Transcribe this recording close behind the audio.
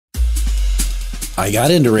I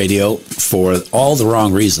got into radio for all the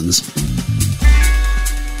wrong reasons.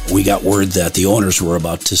 We got word that the owners were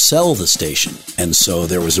about to sell the station, and so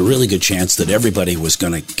there was a really good chance that everybody was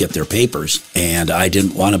going to get their papers, and I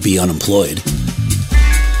didn't want to be unemployed.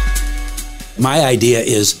 My idea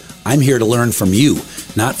is I'm here to learn from you,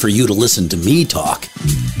 not for you to listen to me talk.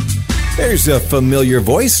 There's a familiar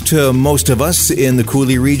voice to most of us in the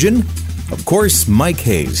Coulee region. Of course, Mike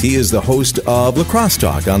Hayes. He is the host of La Crosse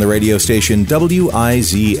Talk on the radio station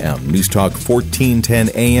WIZM, News Talk 1410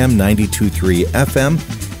 AM, 92.3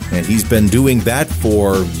 FM. And he's been doing that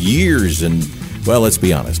for years and, well, let's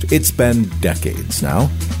be honest, it's been decades now.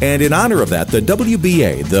 And in honor of that, the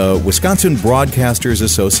WBA, the Wisconsin Broadcasters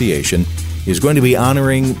Association, is going to be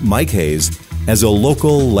honoring Mike Hayes as a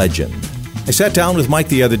local legend. I sat down with Mike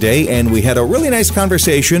the other day, and we had a really nice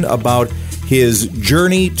conversation about his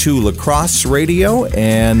journey to La Crosse Radio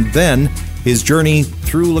and then his journey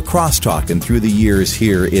through La Crosse Talk and through the years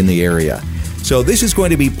here in the area. So this is going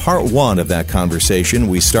to be part one of that conversation.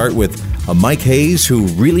 We start with a Mike Hayes who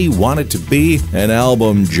really wanted to be an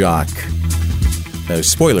album jock.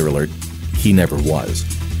 Spoiler alert, he never was.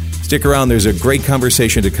 Stick around, there's a great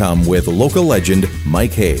conversation to come with local legend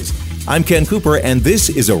Mike Hayes. I'm Ken Cooper, and this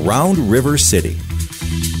is Around River City.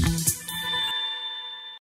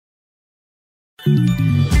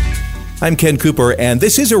 I'm Ken Cooper, and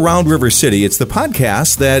this is Around River City. It's the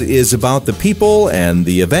podcast that is about the people and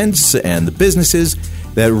the events and the businesses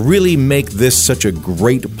that really make this such a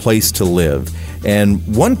great place to live.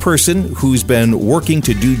 And one person who's been working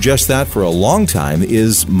to do just that for a long time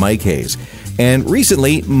is Mike Hayes. And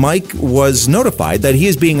recently, Mike was notified that he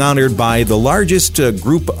is being honored by the largest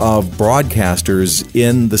group of broadcasters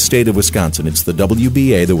in the state of Wisconsin. It's the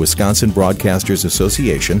WBA, the Wisconsin Broadcasters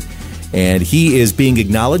Association, and he is being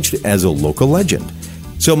acknowledged as a local legend.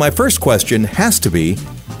 So my first question has to be,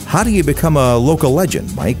 how do you become a local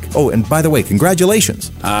legend, Mike? Oh, and by the way,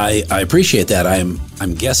 congratulations. I appreciate that.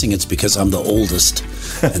 I'm guessing it's because I'm the oldest,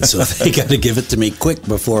 and so they got to give it to me quick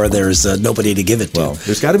before there's nobody to give it to. Well,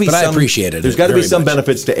 there's got to be but some. I appreciate it. There's got to be some much.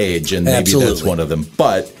 benefits to age, and maybe Absolutely. that's one of them.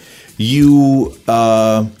 But you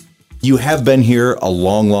have been here a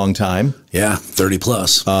long, long time. Yeah, 30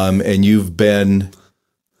 plus. And you've been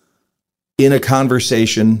in a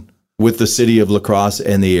conversation with the city of La Crosse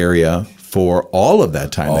and the area for all of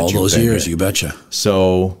that time. All that you've those been years, here. you betcha.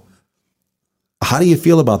 So how do you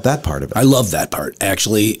feel about that part of it? I love that part.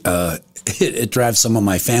 Actually, it drives some of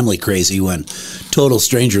my family crazy when total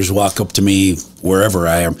strangers walk up to me wherever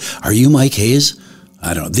I am. Are you Mike Hayes?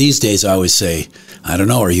 I don't know. These days I always say, I don't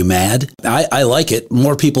know. Are you mad? I like it.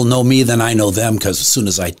 More people know me than I know them because as soon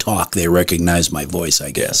as I talk, they recognize my voice,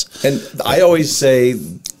 I guess. And I always say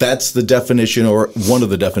that's the definition, or one of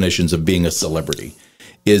the definitions of being a celebrity,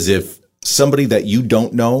 is if somebody that you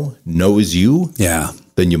don't know knows you, Yeah.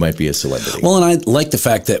 then you might be a celebrity. Well, and I like the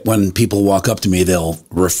fact that when people walk up to me, they'll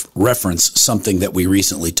reference something that we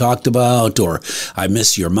recently talked about, or I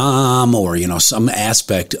miss your mom, or, some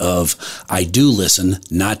aspect of I do listen,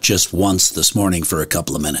 not just once this morning for a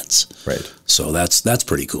couple of minutes. Right. So that's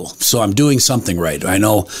pretty cool. So I'm doing something right. I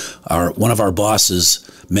know one of our bosses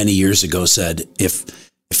many years ago said, if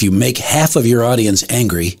you make half of your audience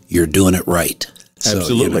angry, you're doing it right. So,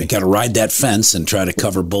 Absolutely. You got to ride that fence and try to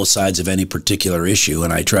cover both sides of any particular issue,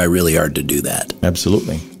 and I try really hard to do that.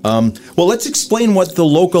 Absolutely. Well, let's explain what the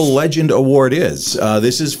Local Legend Award is.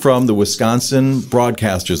 This is from the Wisconsin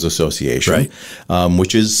Broadcasters Association, Right.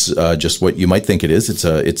 Which is just what you might think it is.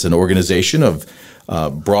 It's an organization of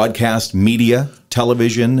broadcast media,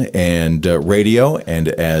 television, and radio, and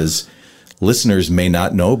as listeners may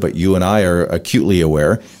not know, but you and I are acutely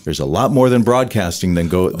aware, there's a lot more than broadcasting that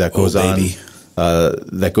goes on.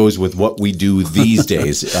 That goes with what we do these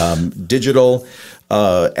days. Digital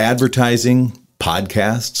advertising,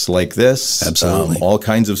 podcasts like this, Absolutely. all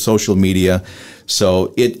kinds of social media.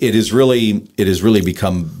 So it has really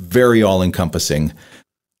become very all encompassing,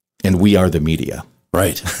 and we are the media.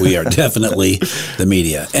 Right. We are definitely the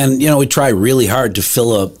media. And, we try really hard to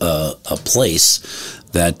fill a place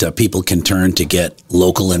that people can turn to get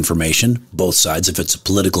local information, both sides, if it's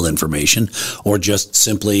political information, or just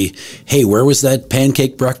simply, hey, where was that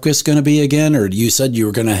pancake breakfast going to be again? Or you said you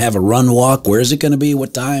were going to have a run walk. Where is it going to be?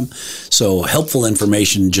 What time? So helpful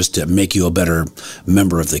information just to make you a better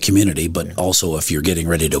member of the community, but also if you're getting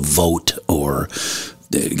ready to vote or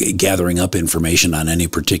gathering up information on any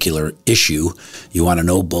particular issue, you want to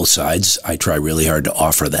know both sides. I try really hard to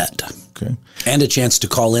offer that. Okay. And a chance to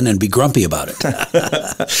call in and be grumpy about it.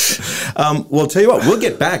 Well, tell you what, we'll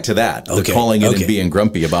get back to that, the calling in and being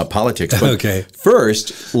grumpy about politics. But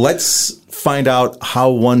first, let's find out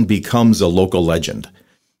how one becomes a local legend.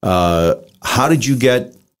 How did you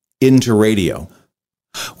get into radio?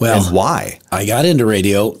 Well, and why? I got into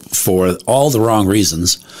radio for all the wrong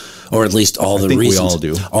reasons, or at least all the reasons. We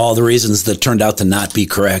all do. All the reasons that turned out to not be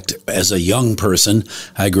correct. As a young person,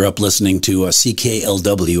 I grew up listening to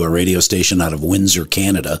CKLW, a radio station out of Windsor,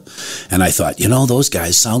 Canada. And I thought, those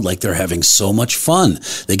guys sound like they're having so much fun.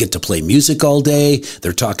 They get to play music all day.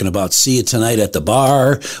 They're talking about see you tonight at the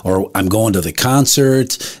bar, or I'm going to the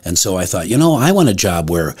concert. And so I thought, I want a job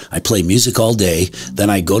where I play music all day. Then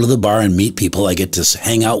I go to the bar and meet people. I get to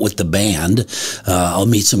hang out with the band. I'll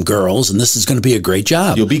meet some girls, and this is going to be a great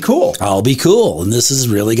job. You'll be cool. I'll be cool, and this is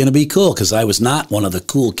really going to be cool because I was not one of the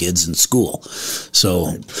cool kids in school.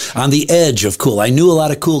 So on the edge of cool. I knew a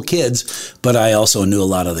lot of cool kids, but I also knew a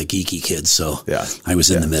lot of the geeky kids. So I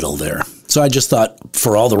was in the middle there. So I just thought,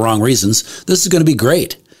 for all the wrong reasons, this is going to be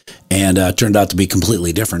great. And it turned out to be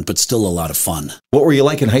completely different, but still a lot of fun. What were you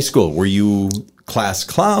like in high school? Were you class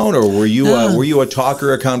clown, or were you a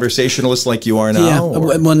talker, a conversationalist like you are now?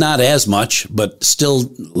 Yeah, well, not as much, but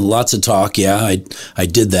still lots of talk. Yeah, I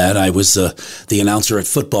did that. I was the announcer at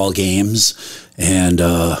football games, and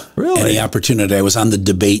really? Any opportunity. I was on the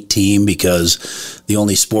debate team because the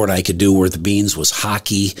only sport I could do worth beans was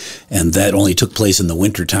hockey, and that only took place in the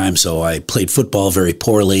wintertime. So I played football very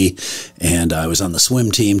poorly, and I was on the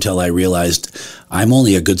swim team till I realized I'm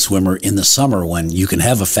only a good swimmer in the summer when you can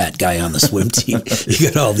have a fat guy on the swim team. You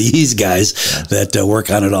get all these guys that work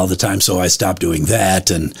on it all the time. So I stopped doing that,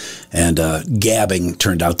 and gabbing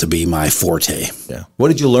turned out to be my forte. Yeah. What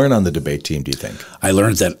did you learn on the debate team, do you think? I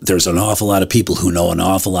learned that there's an awful lot of people who know an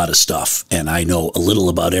awful lot of stuff, and I know a little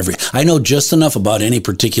about I know just enough about any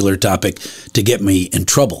particular topic to get me in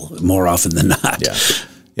trouble more often than not.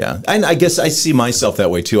 Yeah. And I guess I see myself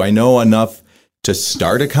that way too. I know enough to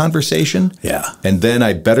start a conversation. Yeah. And then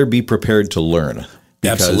I better be prepared to learn.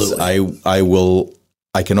 Because Absolutely.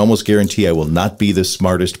 I can almost guarantee I will not be the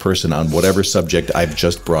smartest person on whatever subject I've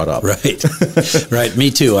just brought up. Right. Right.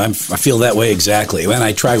 Me too. I feel that way exactly. And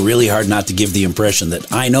I try really hard not to give the impression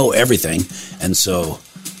that I know everything. And so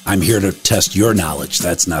I'm here to test your knowledge.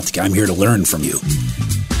 That's not I'm here to learn from you.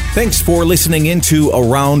 Thanks for listening into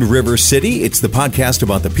Around River City. It's the podcast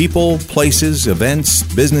about the people, places, events,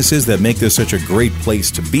 businesses that make this such a great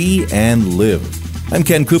place to be and live. I'm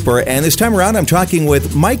Ken Cooper, and this time around I'm talking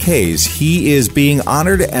with Mike Hayes. He is being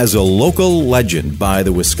honored as a local legend by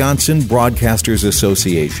the Wisconsin Broadcasters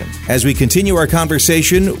Association. As we continue our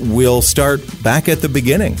conversation, we'll start back at the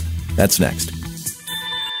beginning. That's next.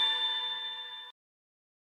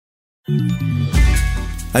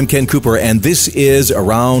 I'm Ken Cooper, and this is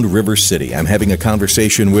Around River City. I'm having a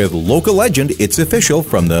conversation with local legend, it's official,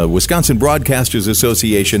 from the Wisconsin Broadcasters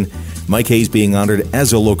Association. Mike Hayes being honored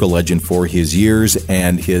as a local legend for his years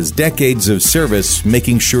and his decades of service,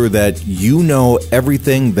 making sure that you know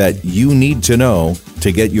everything that you need to know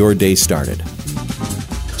to get your day started.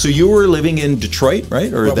 So you were living in Detroit,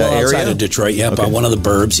 right? Or that area? Outside of Detroit, yep. Okay. One of the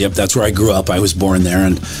burbs. Yep, that's where I grew up. I was born there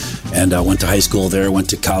and went to high school there. Went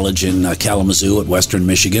to college in Kalamazoo at Western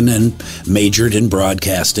Michigan and majored in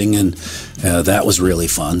broadcasting, and that was really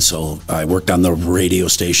fun. So I worked on the radio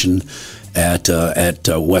station at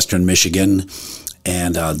Western Michigan.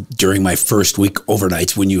 And during my first week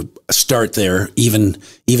overnights, when you start there, even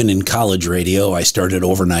in college radio, I started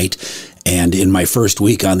overnight. And in my first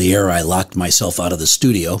week on the air, I locked myself out of the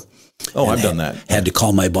studio. Oh, I've done that. Had to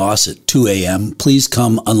call my boss at 2 a.m. Please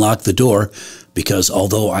come unlock the door, because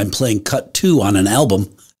although I'm playing cut 2 on an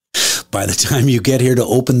album, by the time you get here to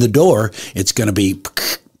open the door, it's going to be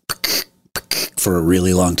for a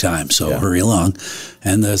really long time. So hurry along.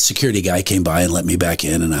 And the security guy came by and let me back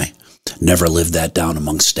in, and I never lived that down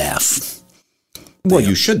among staff. Well,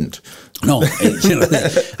 you shouldn't. No,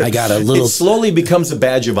 I got a little. It slowly becomes a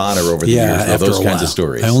badge of honor over the years. After those a kinds while. of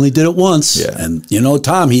stories. I only did it once, and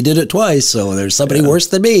Tom, he did it twice. So there's somebody worse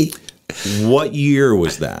than me. What year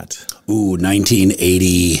was that?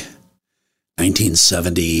 1980,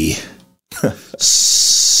 1970.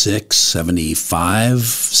 75,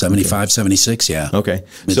 76, yeah. Okay.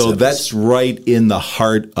 Mid-70s. So that's right in the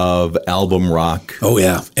heart of album rock. Oh,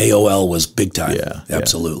 yeah. AOL was big time. Yeah.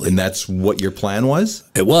 Absolutely. And that's what your plan was?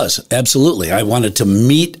 It was, absolutely. I wanted to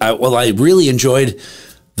meet, I really enjoyed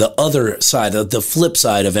the other side, the flip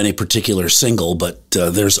side of any particular single, but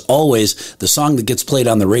there's always the song that gets played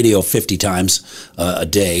on the radio 50 times a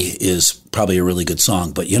day is probably a really good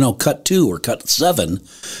song. But, cut 2 or cut 7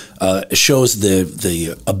 shows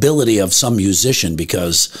the ability of some musician,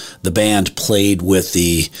 because the band played with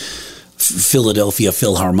the Philadelphia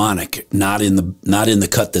Philharmonic, not in the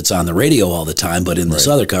cut that's on the radio all the time, but in this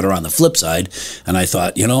other cut or on the flip side. And I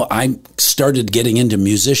thought, I started getting into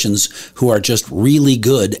musicians who are just really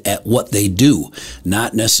good at what they do,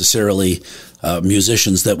 not necessarily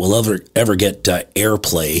musicians that will ever get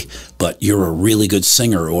airplay, but you're a really good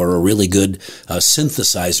singer or a really good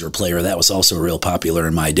synthesizer player. That was also real popular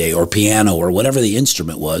in my day, or piano, or whatever the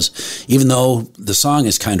instrument was. Even though the song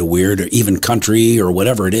is kind of weird, or even country, or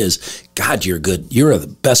whatever it is, God, you're good. You're the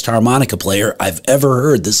best harmonica player I've ever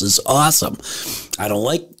heard. This is awesome. I don't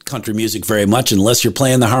like country music very much unless you're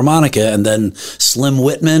playing the harmonica, and then Slim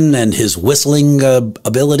Whitman and his whistling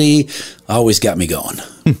ability always got me going.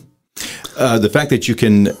 The fact that you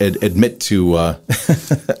can admit to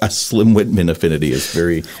a Slim Whitman affinity is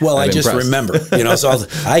very well. I just remember, so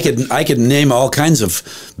I could name all kinds of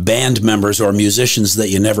band members or musicians that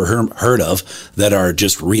you never heard of that are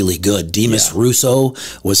just really good. Demis Russo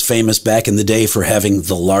was famous back in the day for having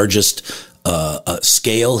the largest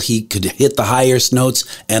scale. He could hit the highest notes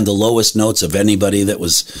and the lowest notes of anybody that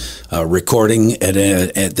was recording at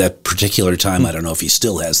that particular time. I don't know if he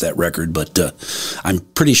still has that record, but I'm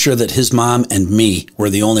pretty sure that his mom and me were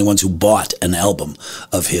the only ones who bought an album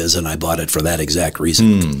of his, and I bought it for that exact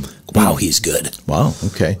reason. Wow, he's good. Wow,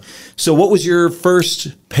 okay. So what was your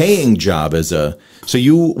first paying job so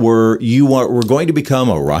you were going to become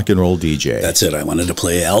a rock and roll DJ? That's it. I wanted to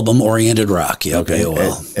play album-oriented rock. Yeah, okay.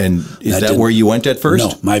 Well, and is that where you went at first?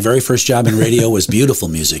 No, my very first job in radio was Beautiful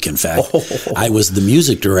Music. In fact, I was the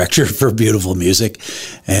music director for Beautiful Music,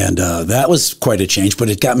 and that was quite a change. But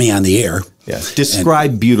it got me on the air. Yeah.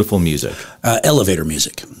 Describe Beautiful Music. Elevator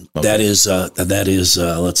music. Okay. That is.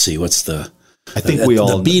 Let's see. What's the? I think we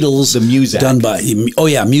all the Beatles, the Muzak. Done by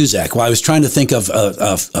Muzak. Well, I was trying to think of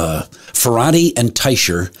Ferrante and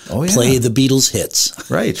Teicher play the Beatles hits.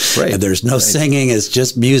 Right. And there's no singing; it's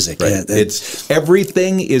just music. Right. It's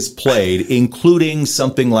everything is played, including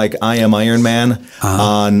something like "I Am Iron Man"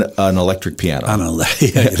 on an electric piano.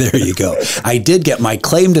 There you go. I did get my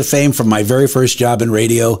claim to fame from my very first job in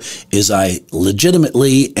radio. Is I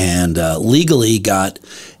legitimately and legally got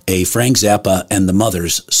a Frank Zappa and the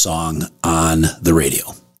Mothers song on the radio.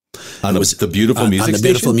 It was the Beautiful Music Station? On the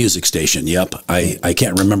Beautiful Music Station, yep. I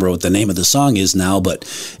can't remember what the name of the song is now, but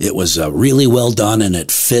it was really well done, and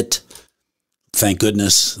it fit, thank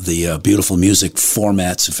goodness, the Beautiful Music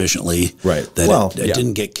format sufficiently. Right. That it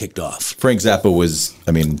didn't get kicked off. Frank Zappa was,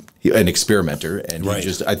 an experimenter, and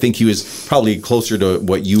I think he was probably closer to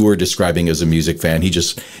what you were describing as a music fan. It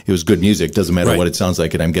was good music. Doesn't matter what it sounds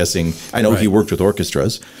like. And I'm guessing, I know he worked with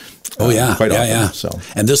orchestras. Quite often. So.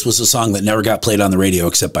 And this was a song that never got played on the radio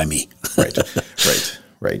except by me.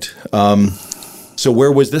 Right. So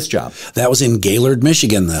where was this job? That was in Gaylord,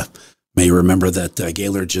 Michigan. May remember that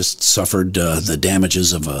Gaylord just suffered the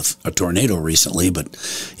damages of a tornado recently.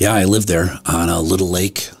 But yeah, I lived there on a little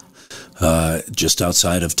lake just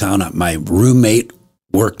outside of town. My roommate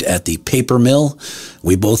worked at the paper mill.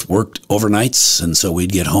 We both worked overnights, and so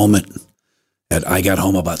we'd get home I got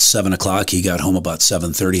home about 7 o'clock. He got home about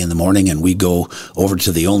 7:30 in the morning, and we'd go over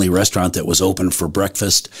to the only restaurant that was open for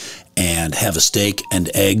breakfast and have a steak and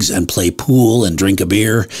eggs and play pool and drink a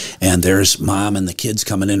beer. And there's Mom and the kids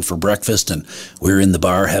coming in for breakfast, and we're in the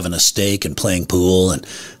bar having a steak and playing pool, and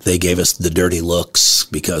they gave us the dirty looks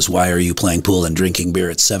because why are you playing pool and drinking beer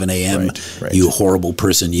at 7 a.m.? Right. You horrible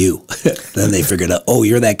person, you. Then they figured out,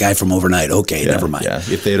 you're that guy from overnight. Okay, never mind. Yeah.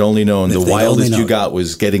 If they'd only known, the wildest you got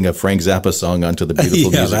was getting a Frank Zappa song onto the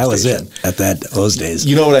Beautiful Music Station. Yeah, that was it those days.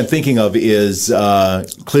 You know what I'm thinking of is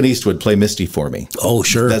Clint Eastwood, Play Misty for Me. Oh,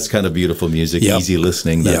 sure. That's kind of beautiful music, easy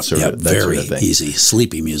listening, that sort of thing. Very easy,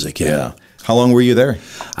 sleepy music, yeah. How long were you there?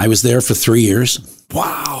 I was there for 3 years.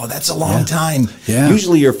 Wow, that's a long time. Yeah.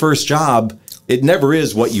 Usually your first job, it never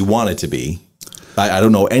is what you want it to be. I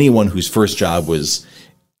don't know anyone whose first job was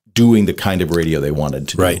doing the kind of radio they wanted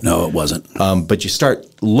to do. Right, no, it wasn't. But you start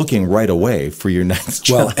looking right away for your next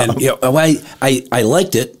job. Well, and I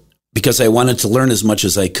liked it because I wanted to learn as much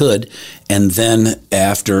as I could. And then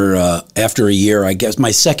after a year, I guess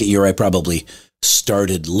my second year, I probably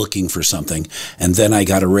started looking for something. And then I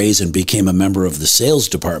got a raise and became a member of the sales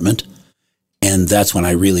department. And that's when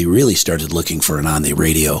I really, really started looking for an on the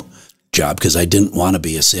radio job because I didn't want to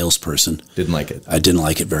be a salesperson. Didn't like it. I didn't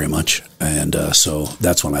like it very much. And so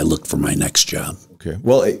that's when I looked for my next job. Okay.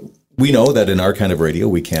 Well, we know that in our kind of radio,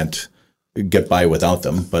 we can't get by without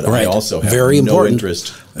them, but I also have no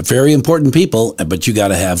interest. Very important people, but you got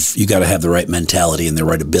to have the right mentality and the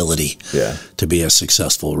right ability to be a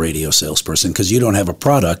successful radio salesperson because you don't have a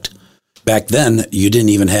product. Back then, you didn't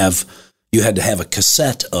even have you had to have a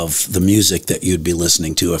cassette of the music that you'd be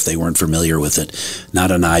listening to if they weren't familiar with it, not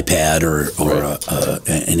an iPad or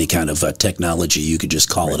any kind of technology. You could just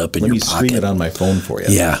call it up in your pocket. Let me stream it on my phone for you.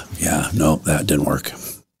 Yeah. No, that didn't work.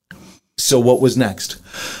 So what was next?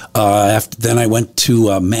 Then I went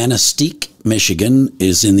to Manistee, Michigan,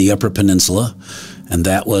 is in the Upper Peninsula, and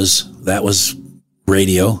that was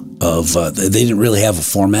radio of. They didn't really have a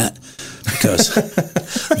format because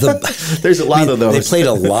there's a lot of those. They played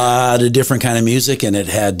a lot of different kind of music, and it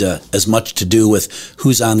had as much to do with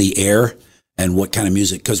who's on the air and what kind of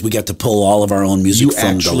music, because we got to pull all of our own music. You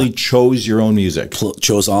actually chose your own music.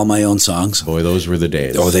 Chose all my own songs. Boy, those were the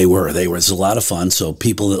days. Oh, they were. It was a lot of fun. So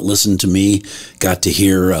people that listened to me got to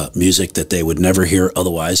hear music that they would never hear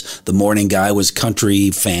otherwise. The morning guy was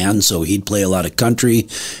country fan, so he'd play a lot of country.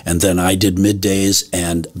 And then I did middays,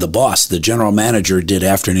 and the boss, the general manager, did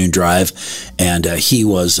afternoon drive, and he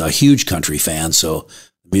was a huge country fan, so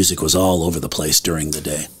music was all over the place during the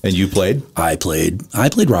day. And you played? I played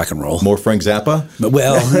rock and roll. More Frank Zappa?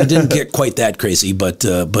 Well, I didn't get quite that crazy, but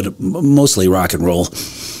mostly rock and roll.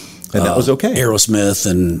 And that was okay. Aerosmith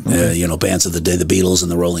and bands of the day, the Beatles and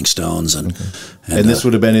the Rolling Stones, and this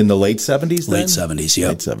would have been in the late 70s. Late 70s, yeah.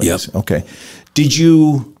 Late 70s. Yep. Okay. Did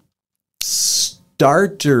you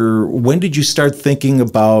start, or when did you start thinking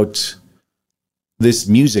about this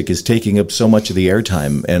music is taking up so much of the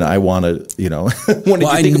airtime, and I want to, when did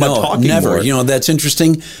you think about talking never. more? That's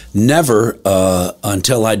interesting. Never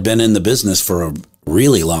until I'd been in the business for a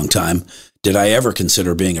really long time did I ever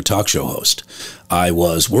consider being a talk show host. I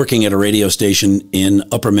was working at a radio station in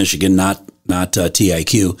Upper Michigan, not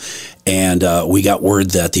TIQ, and we got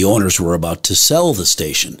word that the owners were about to sell the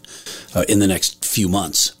station in the next few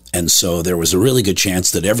months. And so there was a really good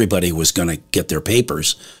chance that everybody was going to get their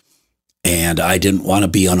papers. And I didn't want to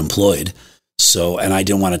be unemployed. And I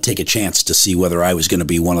didn't want to take a chance to see whether I was going to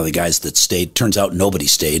be one of the guys that stayed. Turns out nobody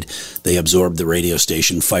stayed. They absorbed the radio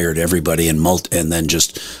station, fired everybody, and then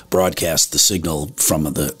just broadcast the signal from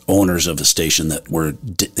the owners of the station that were,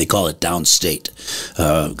 they call it downstate,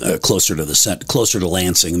 closer to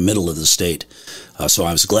Lansing, middle of the state. So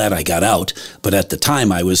I was glad I got out. But at the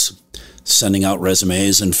time, I was sending out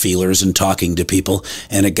resumes and feelers and talking to people,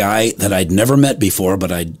 and a guy that I'd never met before,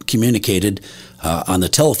 but I'd communicated on the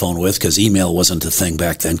telephone with, because email wasn't a thing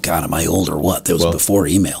back then. God, am I old or what? That was before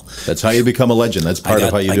email. That's how you become a legend. That's part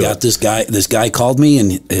of how you do it. I got this guy called me,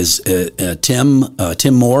 and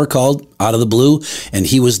Tim Moore called out of the blue, and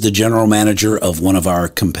he was the general manager of one of our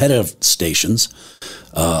competitive stations,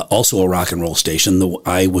 also a rock and roll station.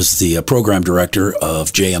 I was the program director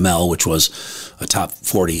of JML, which was a top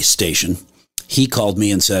 40 station. He called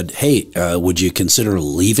me and said, "Hey, would you consider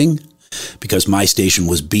leaving?" Because my station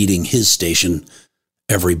was beating his station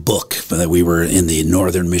every book. That we were in the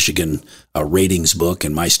Northern Michigan ratings book,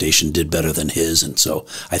 and my station did better than his. And so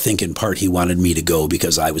I think in part he wanted me to go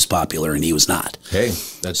because I was popular and he was not. Hey,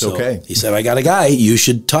 that's okay. He said, "I got a guy. You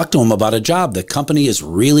should talk to him about a job. The company is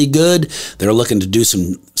really good. They're looking to do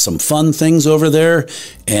some fun things over there,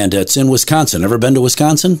 and it's in Wisconsin. Ever been to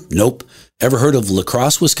Wisconsin? Nope. Ever heard of La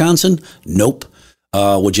Crosse, Wisconsin? Nope.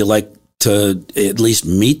 Would you like to at least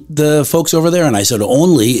meet the folks over there?" And I said,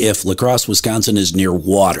 only if La Crosse, Wisconsin is near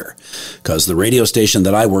water, because the radio station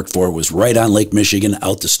that I worked for was right on Lake Michigan.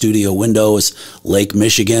 Out the studio window is Lake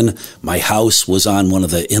Michigan. My house was on one of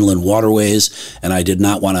the inland waterways, and I did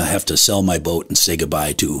not want to have to sell my boat and say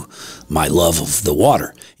goodbye to my love of the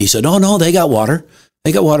water. He said, "Oh, no, they got water.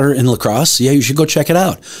 They got water in La Crosse. Yeah, you should go check it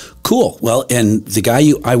out." Cool. Well, and the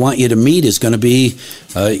guy I want you to meet is going to be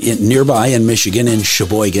nearby in Michigan, in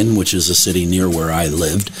Sheboygan, which is a city near where I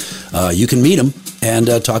lived. You can meet him and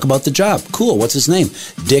talk about the job. Cool. What's his name?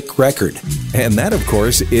 Dick Record. And that, of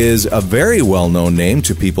course, is a very well-known name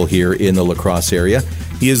to people here in the La Crosse area.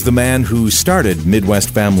 He is the man who started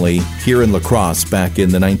Midwest Family here in La Crosse back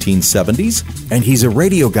in the 1970s. And he's a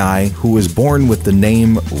radio guy who was born with the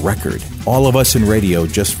name Record. All of us in radio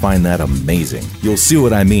just find that amazing. You'll see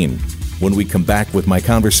what I mean when we come back with my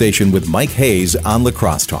conversation with Mike Hayes on La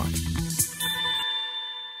Crosse Talk.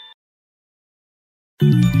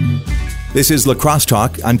 This is La Crosse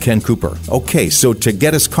Talk. I'm Ken Cooper. Okay, so to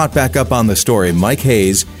get us caught back up on the story, Mike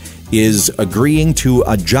Hayes is agreeing to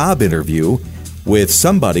a job interview with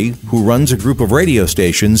somebody who runs a group of radio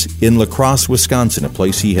stations in La Crosse, Wisconsin, a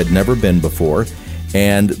place he had never been before.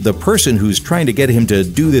 And the person who's trying to get him to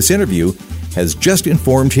do this interview has just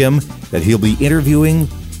informed him that he'll be interviewing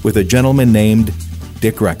with a gentleman named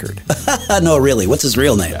Dick Record. No, really? What's his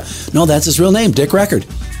real name? Yeah. No, that's his real name, Dick Record.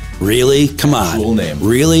 Really? Come on. Cool name.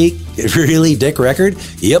 Really? Dick Record?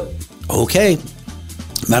 Yep. Okay.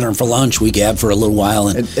 Met her for lunch. We gabbed for a little while.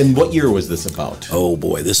 And what year was this about? Oh,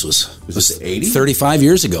 boy, this was this 80? 35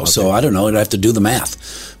 years ago. Okay. So I don't know. I'd have to do the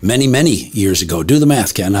math. Many years ago. Do the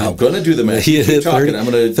math, Ken. I'm going to do the math. Keep talking. I'm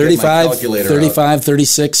going to 35, get my calculator 35, out.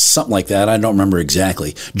 36, something like that. I don't remember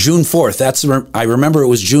exactly. June 4th. I remember it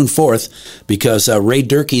was June 4th because Ray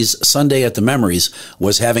Durkee's Sunday at the Memories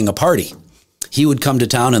was having a party. He would come to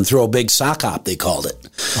town and throw a big sock hop, they called it,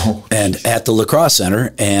 and at the Lacrosse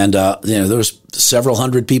Center. And there was several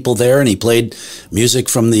hundred people there, and he played music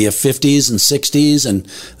from the 50s and 60s, and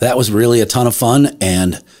that was really a ton of fun.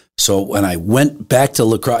 And so when I went back to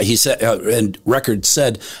Lacrosse, he said, and Record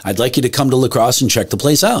said, "I'd like you to come to Lacrosse and check the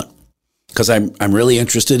place out because I'm really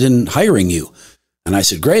interested in hiring you." And I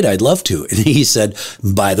said, "Great, I'd love to." And he said,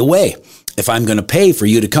 "By the way, if I'm going to pay for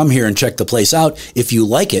you to come here and check the place out, if you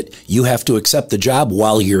like it, you have to accept the job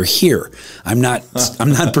while you're here. I'm not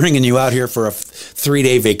bringing you out here for a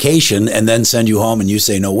 3-day vacation and then send you home and you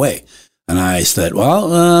say no way." And I said,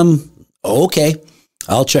 "Well, okay,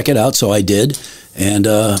 I'll check it out." So I did, and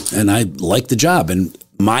I liked the job. And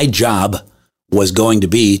my job was going to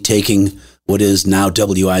be taking what is now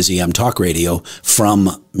WIZM Talk Radio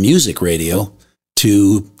from music radio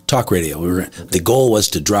to talk radio. The goal was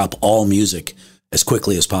to drop all music as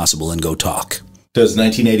quickly as possible and go talk. Does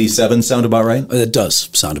 1987 sound about right? It does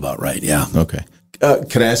sound about right, yeah. Okay.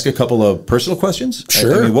 Can I ask a couple of personal questions?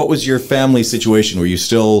 Sure. I mean, what was your family situation? Were you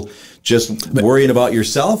still just worrying about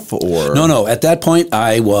yourself? Or No. At that point,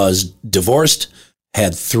 I was divorced,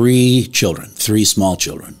 had 3 small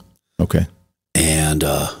children. Okay. And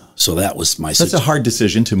so that was my situation. That's a hard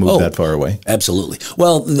decision to move that far away. Absolutely.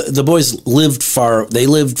 Well, the boys lived far. They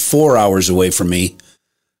lived 4 hours away from me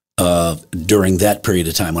during that period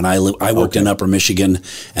of time. When I worked in Upper Michigan,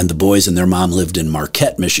 and the boys and their mom lived in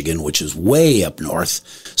Marquette, Michigan, which is way up north.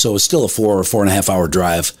 So it was still a 4 or 4.5 hour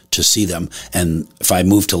drive to see them. And if I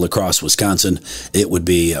moved to La Crosse, Wisconsin, it would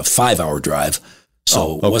be a 5-hour drive.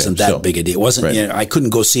 So it wasn't that big a deal. It wasn't. Right. I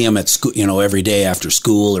couldn't go see them at school, every day after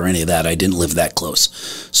school or any of that. I didn't live that close,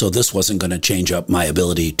 so this wasn't going to change up my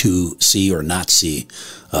ability to see or not see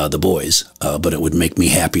the boys. But it would make me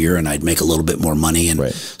happier, and I'd make a little bit more money.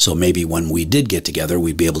 And so maybe when we did get together,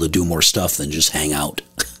 we'd be able to do more stuff than just hang out.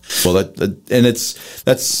 Well,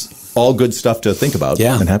 that's all good stuff to think about.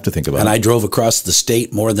 Yeah. And have to think about. And I drove across the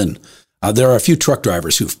state more than. There are a few truck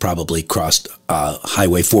drivers who've probably crossed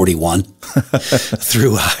Highway 41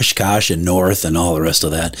 through Oshkosh and north and all the rest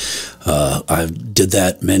of that. I did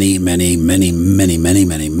that many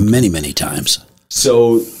times.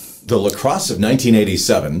 So the La Crosse of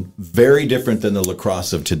 1987, very different than the La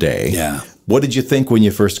Crosse of today. Yeah. What did you think when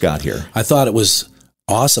you first got here? I thought it was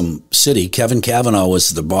awesome city. Kevin Cavanaugh was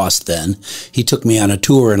the boss then. He took me on a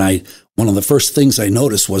tour, and one of the first things I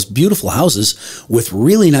noticed was beautiful houses with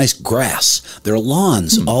really nice grass. Their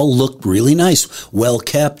lawns all looked really nice, well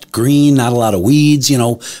kept, green, not a lot of weeds,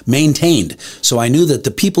 maintained. So I knew that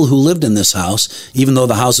the people who lived in this house, even though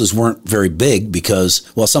the houses weren't very big because,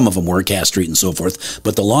 some of them were, Cass Street and so forth,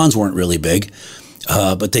 but the lawns weren't really big,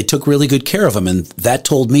 but they took really good care of them. And that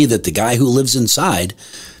told me that the guy who lives inside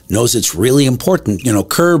knows it's really important,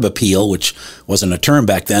 curb appeal, which wasn't a term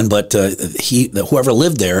back then, but whoever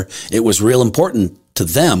lived there, it was real important to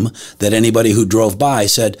them that anybody who drove by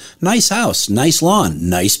said, "Nice house, nice lawn,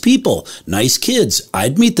 nice people, nice kids.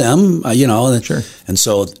 I'd meet them, Sure. And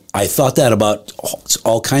so I thought that about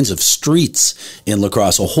all kinds of streets in La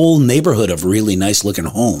Crosse, a whole neighborhood of really nice looking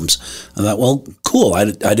homes. I thought, well, cool. I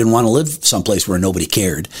didn't want to live someplace where nobody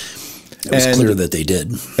cared. It was clear that they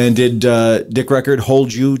did. And did Dick Record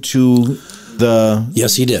hold you to the?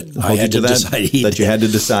 Yes, he did. I had to decide. That you had to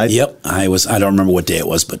decide? Yep. I don't remember what day it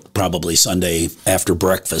was, but probably Sunday after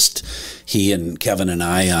breakfast. He and Kevin and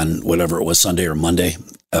I on whatever it was, Sunday or Monday,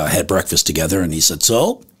 had breakfast together, and he said,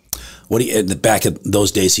 "So, what do you?" Back in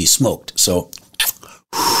those days, he smoked. So,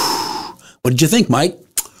 what did you think, Mike?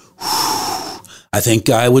 I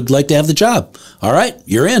think I would like to have the job. All right,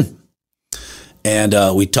 you're in. And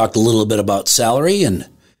we talked a little bit about salary and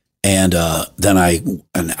then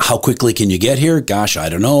how quickly can you get here? Gosh, I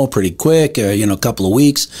don't know, pretty quick, a couple of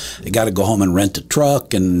weeks. I got to go home and rent a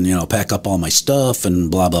truck and, pack up all my stuff and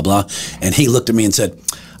blah, blah, blah. And he looked at me and said,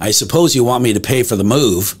 "I suppose you want me to pay for the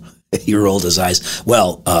move." He rolled his eyes.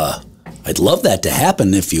 "Well, I'd love that to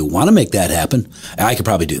happen. If you want to make that happen, I could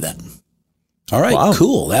probably do that." All right, wow.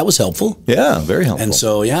 Cool. That was helpful. Yeah, very helpful. And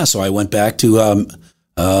so, so I went back to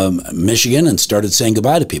Michigan and started saying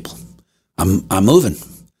goodbye to people. I'm moving.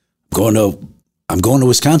 I'm going to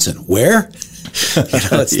Wisconsin. Where?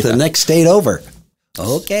 It's the next state over.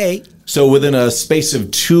 Okay. So within a space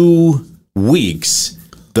of 2 weeks,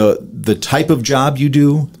 the type of job you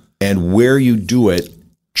do and where you do it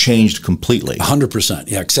changed completely. 100%.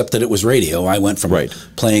 Yeah, except that it was radio. I went from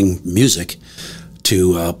playing music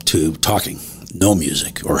to talking. No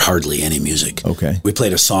music or hardly any music. Okay. We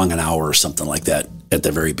played a song an hour or something like that at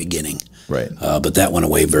the very beginning. Right. But that went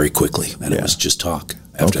away very quickly, and it was just talk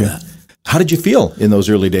after that. How did you feel in those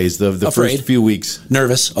early days, the first few weeks?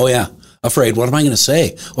 Nervous. Oh, yeah. Afraid. What am I going to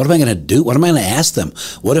say? What am I going to do? What am I going to ask them?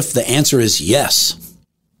 What if the answer is yes?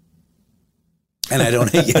 And I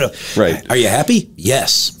don't, right. Are you happy?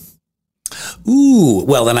 Yes. Ooh,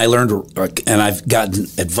 well, then I learned, and I've gotten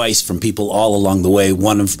advice from people all along the way.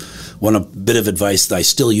 One bit of advice that I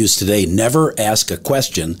still use today: never ask a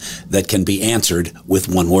question that can be answered with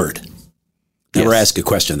one word. Never ask a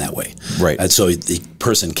question that way. Right. And so the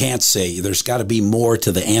person can't say, there's got to be more to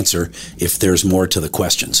the answer if there's more to the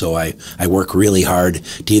question. So I work really hard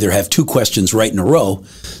to either have two questions right in a row.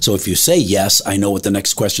 So if you say yes, I know what the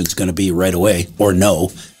next question is going to be right away, or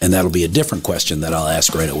no, and that'll be a different question that I'll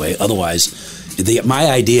ask right away. Otherwise, my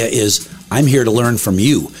idea is I'm here to learn from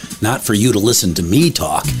you, not for you to listen to me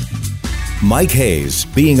talk. Mike Hayes,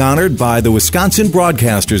 being honored by the Wisconsin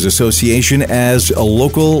Broadcasters Association as a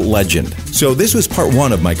local legend. So this was part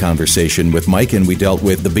one of my conversation with Mike, and we dealt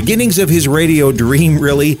with the beginnings of his radio dream,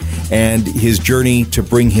 really, and his journey to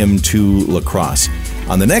bring him to lacrosse.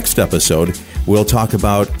 On the next episode, we'll talk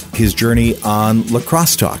about his journey on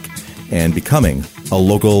Lacrosse Talk and becoming a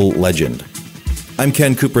local legend. I'm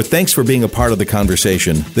Ken Cooper. Thanks for being a part of the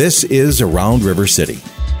conversation. This is Around River City.